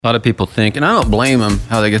A lot of people think, and I don't blame them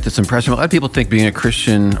how they get this impression. A lot of people think being a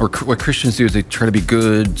Christian, or what Christians do is they try to be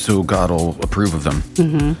good so God will approve of them.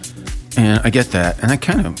 Mm-hmm. And I get that. And I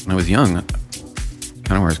kind of, when I was young, kind of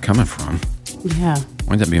where I was coming from. Yeah.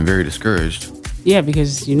 I ended up being very discouraged. Yeah,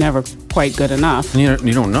 because you're never quite good enough. And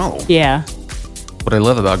you don't know. Yeah. What I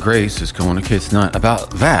love about grace is going, okay, it's not about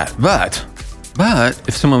that, but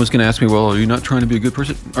if someone was going to ask me, well, are you not trying to be a good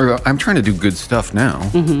person? Or I'm trying to do good stuff now,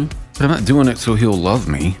 but I'm not doing it so he'll love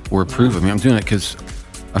me or approve of me. I'm doing it because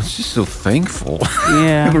I'm just so thankful.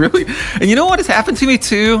 Yeah. Really. And you know what has happened to me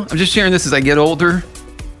too? I'm just sharing this as I get older.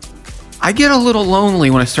 I get a little lonely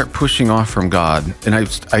when I start pushing off from God, and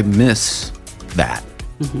I miss that.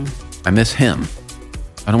 I miss Him.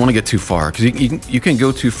 I don't want to get too far, because you can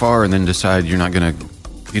go too far and then decide you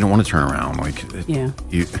don't want to turn around.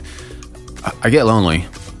 I get lonely,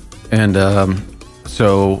 and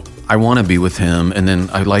so I want to be with Him, and then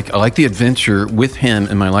I like the adventure with Him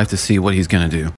in my life to see what He's going to do.